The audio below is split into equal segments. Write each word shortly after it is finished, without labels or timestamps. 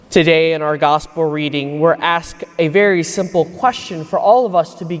Today in our gospel reading, we're asked a very simple question for all of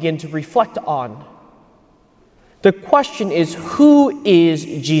us to begin to reflect on. The question is, who is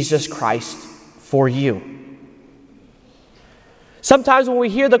Jesus Christ for you? Sometimes when we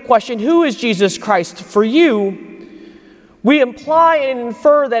hear the question, who is Jesus Christ for you, we imply and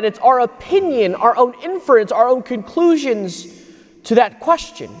infer that it's our opinion, our own inference, our own conclusions to that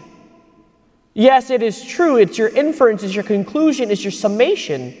question. Yes, it is true. It's your inference, it's your conclusion, it's your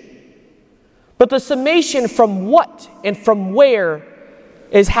summation. But the summation from what and from where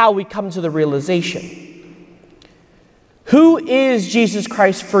is how we come to the realization. Who is Jesus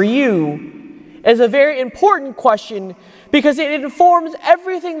Christ for you is a very important question because it informs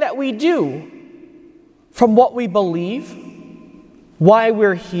everything that we do, from what we believe, why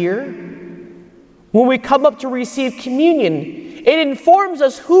we're here. When we come up to receive communion, it informs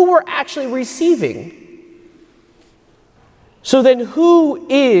us who we're actually receiving. So then, who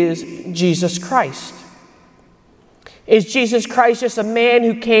is Jesus Christ? Is Jesus Christ just a man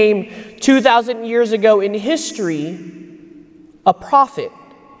who came 2,000 years ago in history, a prophet?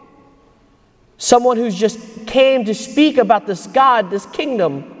 Someone who just came to speak about this God, this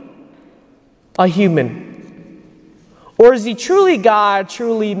kingdom, a human? Or is he truly God,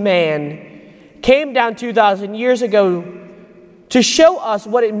 truly man, came down 2,000 years ago to show us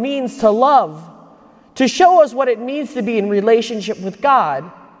what it means to love, to show us what it means to be in relationship with God,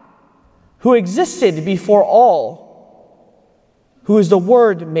 who existed before all, who is the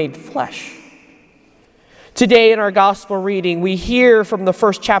Word made flesh. Today in our gospel reading, we hear from the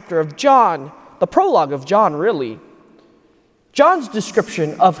first chapter of John, the prologue of John, really, John's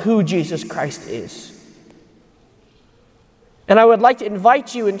description of who Jesus Christ is. And I would like to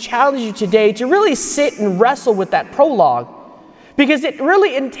invite you and challenge you today to really sit and wrestle with that prologue, because it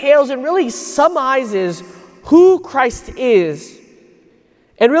really entails and really summarizes who Christ is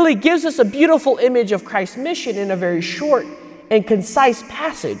and really gives us a beautiful image of Christ's mission in a very short and concise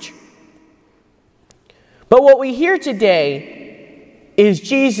passage. But what we hear today is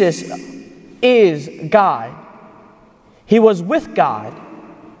Jesus is God. He was with God.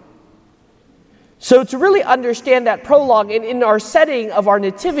 So to really understand that prologue, and in our setting of our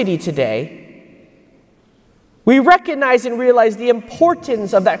nativity today, we recognize and realize the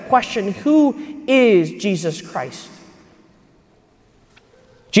importance of that question, who is Jesus Christ?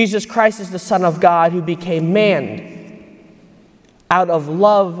 Jesus Christ is the Son of God who became man out of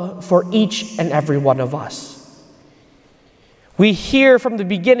love for each and every one of us. We hear from the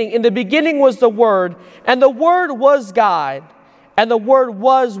beginning, in the beginning was the Word, and the Word was God, and the Word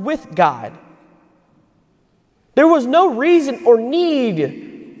was with God. There was no reason or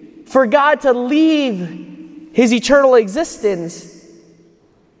need for God to leave His eternal existence,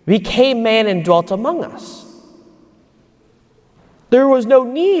 became man and dwelt among us. There was no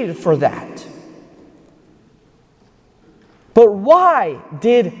need for that. But why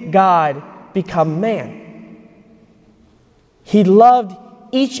did God become man? He loved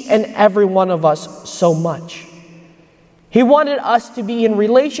each and every one of us so much. He wanted us to be in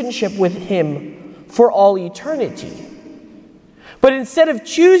relationship with Him for all eternity. But instead of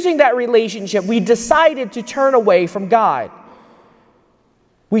choosing that relationship, we decided to turn away from God.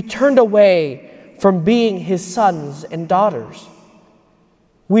 We turned away from being His sons and daughters.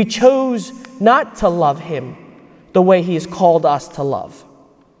 We chose not to love Him the way He has called us to love.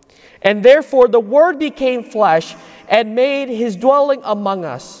 And therefore, the Word became flesh and made His dwelling among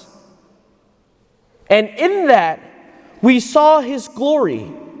us. And in that, we saw His glory.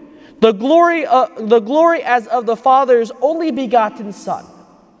 The glory as of the Father's only begotten Son.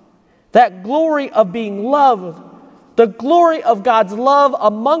 That glory of being loved, the glory of God's love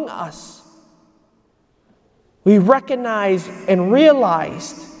among us. We recognized and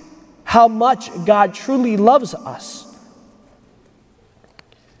realized how much God truly loves us.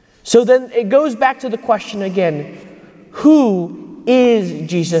 So then it goes back to the question again, who is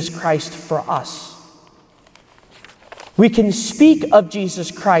Jesus Christ for us? We can speak of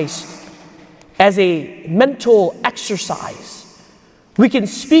Jesus Christ as a mental exercise. We can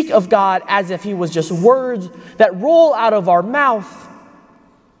speak of God as if He was just words that roll out of our mouth.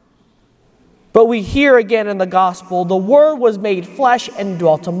 But we hear again in the gospel, the Word was made flesh and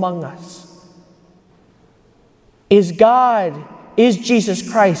dwelt among us. Is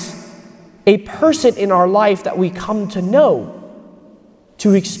Jesus Christ a person in our life that we come to know,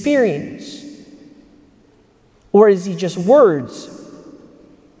 to experience? Or is He just words?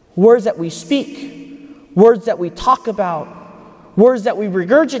 Words that we speak, words that we talk about, words that we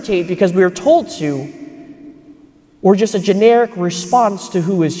regurgitate because we are told to, or just a generic response to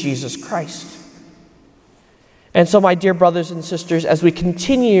who is Jesus Christ? And so, my dear brothers and sisters, as we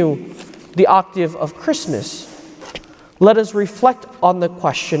continue the octave of Christmas, let us reflect on the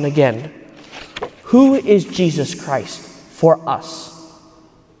question again: who is Jesus Christ for us?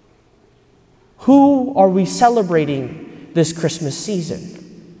 Who are we celebrating this Christmas season?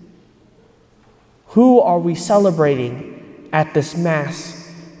 Who are we celebrating at this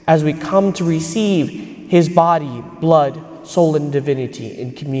Mass as we come to receive His body, blood, soul, and divinity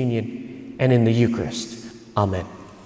in communion and in the Eucharist? Amen.